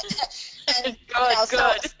and Good, so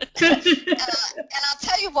good. and I'll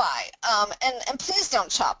tell you why. And please don't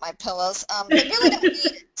chop my pillows. They really don't need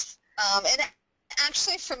it. It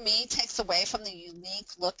actually, for me, takes away from the unique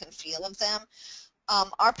look and feel of them.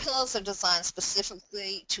 Our pillows are designed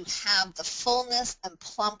specifically to have the fullness and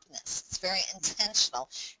plumpness. It's very intentional.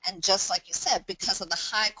 And just like you said, because of the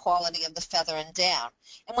high quality of the feather and down.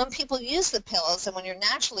 And when people use the pillows and when you're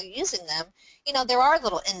naturally using them, there are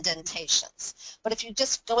little indentations. But if you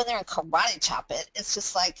just go in there and karate chop it, it's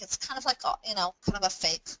just like, it's kind of like, kind of a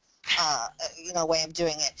fake, way of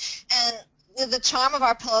doing it. And the charm of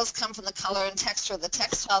our pillows come from the color and texture of the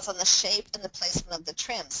textiles and the shape and the placement of the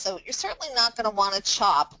trim. So you're certainly not going to want to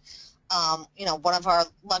chop, one of our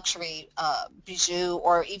luxury bijou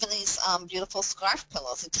or even these beautiful scarf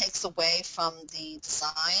pillows. It takes away from the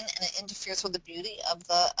design and it interferes with the beauty of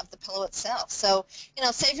the pillow itself. So,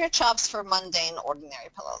 save your chops for mundane, ordinary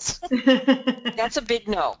pillows. That's a big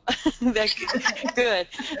no. Good.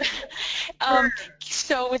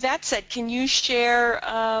 So with that said, can you share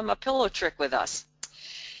a pillow trick with us?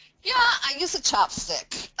 Yeah, I use a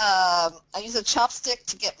chopstick. I use a chopstick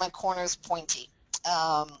to get my corners pointy.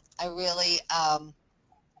 I really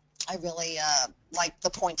like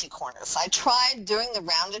the pointy corners. I tried doing the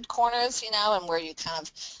rounded corners, and where you kind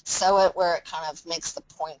of sew it where it kind of makes the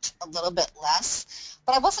point a little bit less,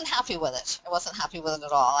 but I wasn't happy with it. I wasn't happy with it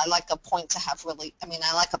at all. I like I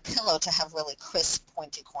like a pillow to have really crisp,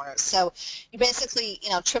 pointy corners. So you basically,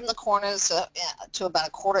 trim the corners to about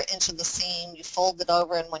a 1/4 inch of the seam. You fold it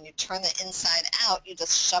over, and when you turn the inside out, you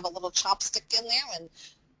just shove a little chopstick in there and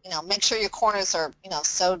make sure your corners are,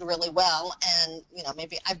 sewed really well, and,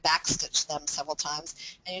 maybe I backstitch them several times,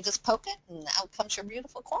 and you just poke it, and out comes your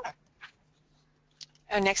beautiful corner.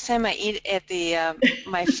 Next time I eat at the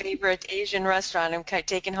my favorite Asian restaurant, I'm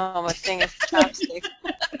taking home a thing of chopsticks.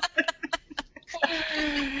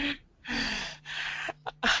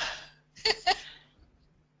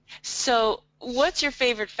 So, what's your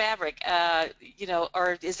favorite fabric? Or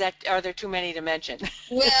are there too many to mention?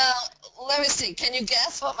 Well, let me see. Can you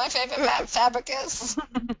guess what my favorite fabric is?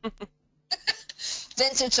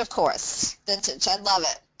 Vintage, of course. Vintage. I love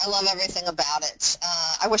it. I love everything about it.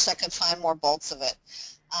 I wish I could find more bolts of it.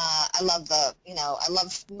 I love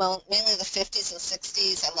mainly the 50s and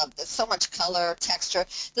 60s. There's so much color, texture.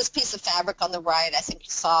 This piece of fabric on the right, I think you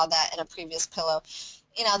saw that in a previous pillow.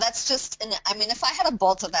 That's just, if I had a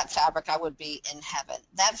bolt of that fabric, I would be in heaven.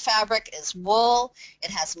 That fabric is wool. It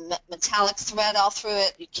has metallic thread all through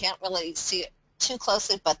it. You can't really see it too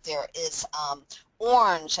closely, but there is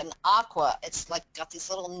orange and aqua. It's like got these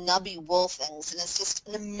little nubby wool things, and it's just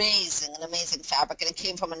an amazing fabric, and it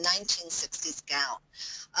came from a 1960s gown.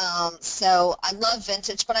 So I love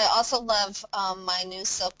vintage, but I also love my new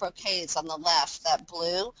silk brocades on the left, that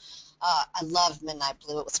blue. I love midnight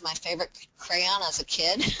blue. It was my favorite crayon as a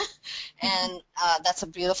kid, and that's a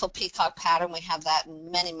beautiful peacock pattern. We have that in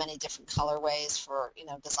many different colorways for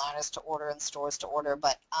designers to order and stores to order.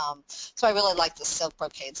 But so I really like the silk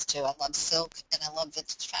brocades too. I love silk and I love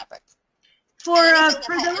vintage fabric For and those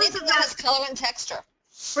anything of that us has color and texture.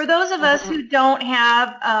 For those of us who don't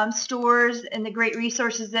have stores and the great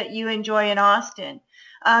resources that you enjoy in Austin,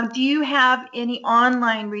 do you have any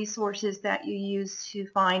online resources that you use to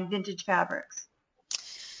find vintage fabrics?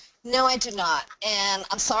 No, I do not. And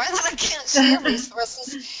I'm sorry that I can't share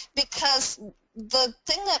resources because the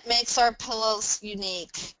thing that makes our pillows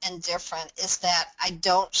unique and different is that I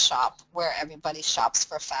don't shop where everybody shops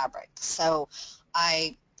for fabric. So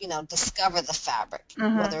I discover the fabric,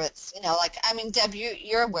 Mm-hmm. whether it's, like, I mean, Deb,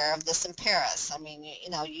 you're aware of this in Paris. I mean,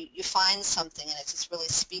 you find something and it just really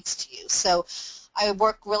speaks to you. So I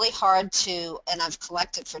work really hard and I've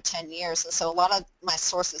collected for 10 years, and so a lot of my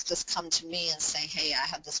sources just come to me and say, hey, I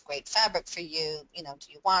have this great fabric for you, do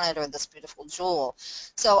you want it, or this beautiful jewel.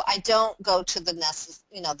 So I don't go to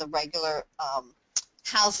the regular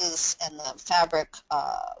houses and the fabric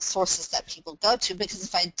sources that people go to, because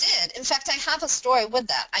if I did, in fact, I have a story with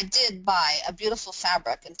that. I did buy a beautiful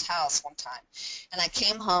fabric in Taos one time, and I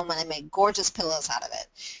came home and I made gorgeous pillows out of it.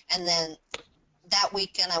 And then that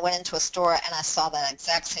weekend I went into a store and I saw that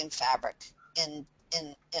exact same fabric in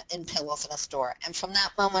in pillows in a store. And from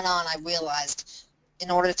that moment on, I realized in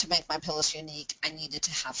order to make my pillows unique, I needed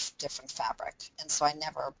to have different fabric, and so I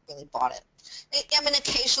never really bought it. I mean,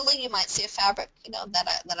 occasionally you might see a fabric,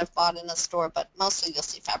 that I've bought in a store, but mostly you'll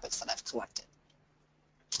see fabrics that I've collected.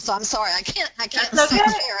 So I'm sorry, I can't That's okay.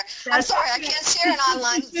 share. I'm That's sorry, I okay. can't share an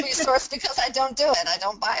online resource because I don't do it. I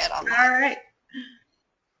don't buy it online. All right.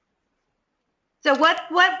 So what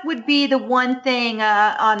would be the one thing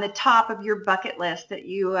on the top of your bucket list that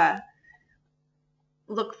you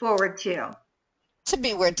look forward to? To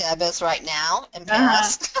be where Deb is right now in Uh-huh.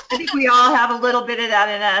 Paris. I think we all have a little bit of that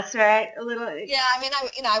in us, right? A little. Yeah, I mean,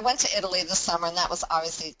 I went to Italy this summer, and that was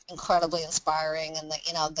obviously incredibly inspiring. And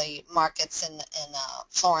the markets in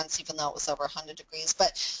Florence, even though it was over 100 degrees.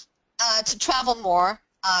 But to travel more,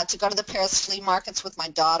 to go to the Paris flea markets with my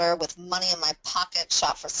daughter, with money in my pocket,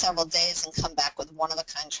 shop for several days, and come back with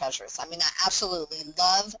one-of-a-kind treasures. I mean, I absolutely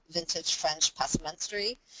love vintage French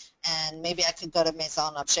passementerie, and maybe I could go to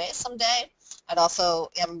Maison Objet someday. I'd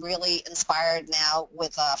also am really inspired now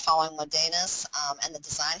with following Modenas and the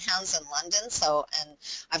design hounds in London. So, and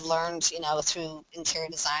I've learned, through interior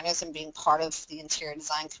designers and being part of the interior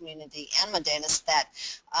design community and Modenas that,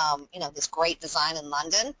 this great design in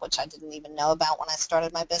London, which I didn't even know about when I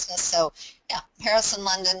started my business. So, yeah, Paris and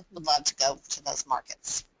London, would love to go to those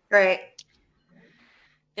markets. Great.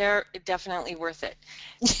 They're definitely worth it.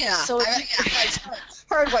 Yeah, So I've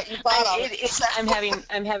heard what you bought already. So. I'm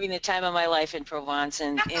having the time of my life in Provence,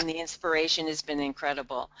 and the inspiration has been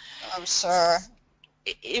incredible. I'm sure.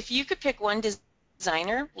 If you could pick one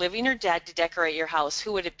designer, living or dead, to decorate your house,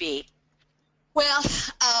 who would it be? Well,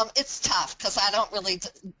 it's tough because I don't really,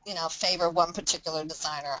 favor one particular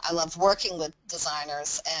designer. I love working with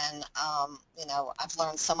designers, and I've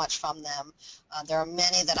learned so much from them. There are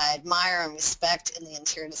many that I admire and respect in the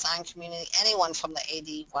interior design community. Anyone from the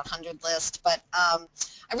AD 100 list, but I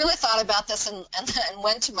really thought about this and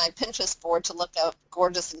went to my Pinterest board to look up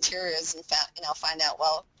gorgeous interiors and find out,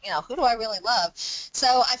 well, who do I really love? So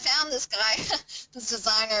I found this guy, this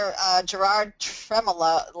designer, Gerard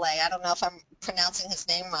Tremolay. I don't know if I'm pronouncing his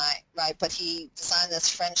name right, but he designed this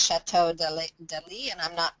French Chateau d'Ely, and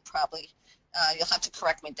I'm not probably, you'll have to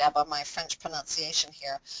correct me, Deb, on my French pronunciation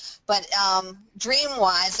here. But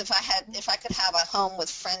dream-wise, if I could have a home with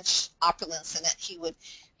French opulence in it, he would,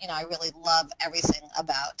 I really love everything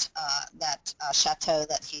about that chateau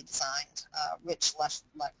that he designed, rich, lush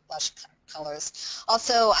colors.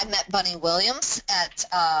 Also, I met Bunny Williams at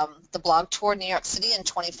the blog tour in New York City in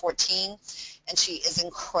 2014, and she is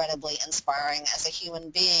incredibly inspiring as a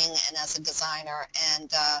human being and as a designer.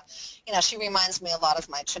 And, she reminds me a lot of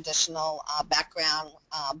my traditional background,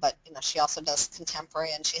 but, she also does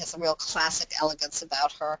contemporary, and she has a real classic elegance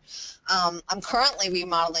about her. I'm currently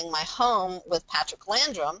remodeling my home with Patrick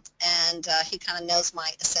Landrum, and he kind of knows my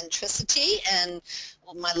eccentricity and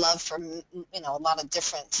my love for, a lot of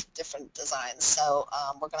different designs. So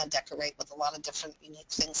we're going to decorate with a lot of different unique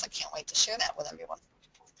things. I can't wait to share that with everyone.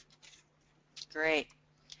 Great.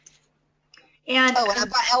 And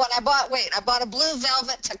I bought a blue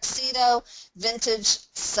velvet tuxedo vintage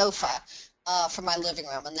sofa for my living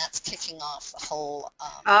room, and that's kicking off the whole.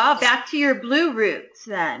 back to your blue roots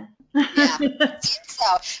then. Yeah, so,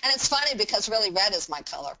 and it's funny because really red is my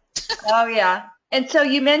color. Oh yeah. And so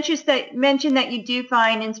you mentioned that you do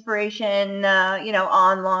find inspiration,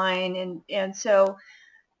 online, and so,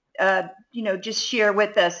 just share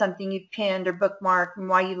with us something you've pinned or bookmarked and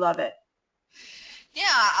why you love it. Yeah,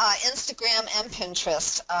 Instagram and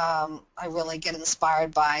Pinterest, I really get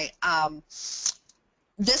inspired by.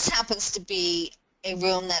 This happens to be a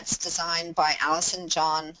room that's designed by Allison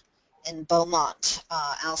John in Beaumont,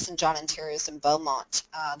 Allison John Interiors in Beaumont.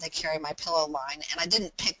 They carry my pillow line, and I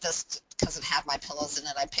didn't pick this because it had my pillows in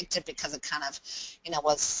it. I picked it because it kind of,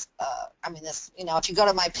 was, I mean, this, if you go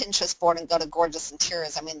to my Pinterest board and go to gorgeous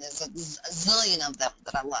interiors, I mean, there's a zillion of them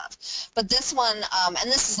that I love. But this one, and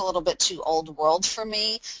this is a little bit too old world for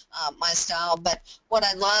me, my style, but what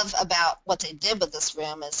I love about what they did with this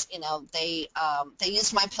room is, they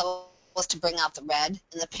used my pillows to bring out the red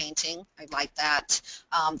in the painting. I like that.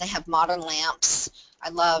 They have modern lamps. I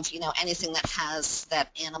love, anything that has that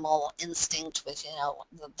animal instinct with,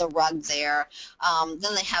 the rug there.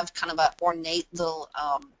 Then they have kind of an ornate little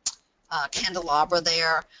candelabra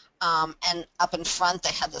there. And up in front,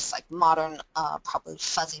 they have this like modern, probably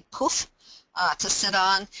fuzzy poof to sit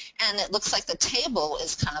on, and it looks like the table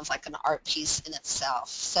is kind of like an art piece in itself.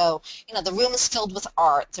 So, the room is filled with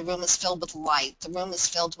art, the room is filled with light, the room is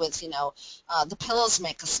filled with, the pillows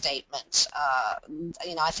make a statement.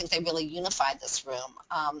 I think they really unified this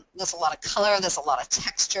room. There's a lot of color, there's a lot of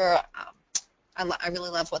texture. I really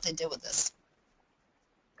love what they did with this.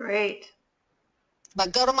 Great.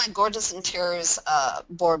 But go to my Gorgeous Interiors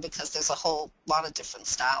board because there's a whole lot of different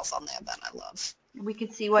styles on there that I love. We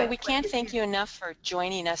can see Well, we can't thank you enough for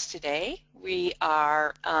joining us today. We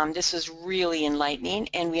are, this was really enlightening,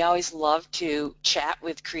 and we always love to chat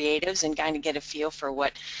with creatives and kind of get a feel for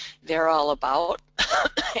what they're all about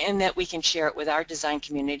and that we can share it with our design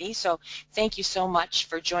community. So thank you so much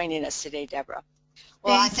for joining us today, Deborah.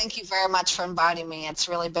 Well, I thank you very much for inviting me. It's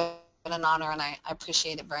really been an honor, and I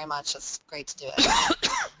appreciate it very much. It's great to do it.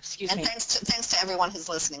 Excuse me. And thanks to everyone who's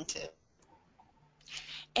listening too.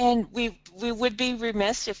 And we would be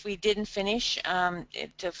remiss if we didn't finish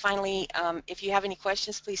to finally, if you have any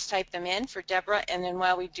questions, please type them in for Deborah. And then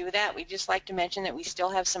while we do that, we'd just like to mention that we still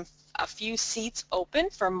have a few seats open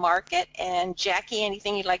for market. And Jackie,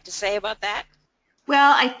 anything you'd like to say about that?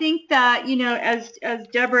 Well, I think that, as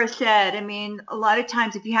Deborah said, I mean, a lot of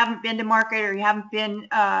times if you haven't been to market or you haven't been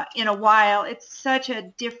in a while, it's such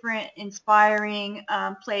a different, inspiring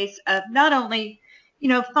place of not only,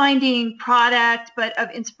 finding product, but of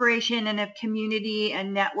inspiration and of community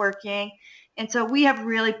and networking. And so we have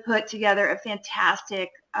really put together a fantastic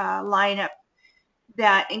lineup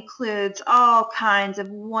that includes all kinds of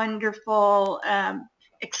wonderful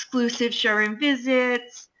exclusive showroom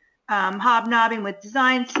visits, hobnobbing with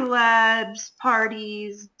design celebs,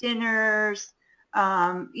 parties, dinners,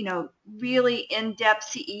 really in-depth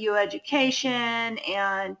CEU education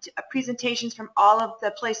and presentations from all of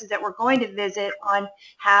the places that we're going to visit on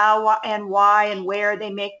how and why and where they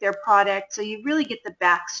make their product. So you really get the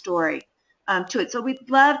backstory to it. So we'd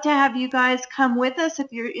love to have you guys come with us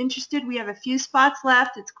if you're interested. We have a few spots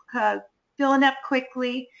left. It's filling up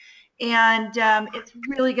quickly. And it's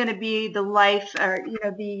really going to be the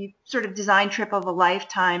the sort of design trip of a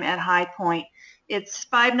lifetime at High Point. It's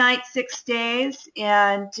 5 nights, 6 days,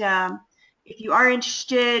 and if you are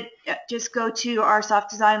interested, just go to our Soft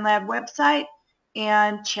Design Lab website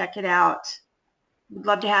and check it out. We'd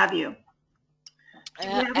love to have you.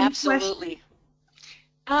 Absolutely.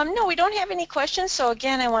 No, we don't have any questions. So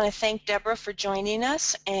again, I want to thank Deborah for joining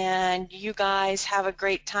us, and you guys have a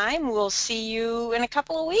great time. We'll see you in a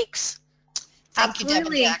couple of weeks. Thank you,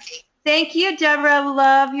 Deborah, Jackie. Thank you, Deborah.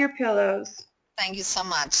 Love your pillows. Thank you so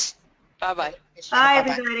much. Bye-bye. Bye,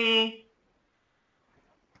 everybody.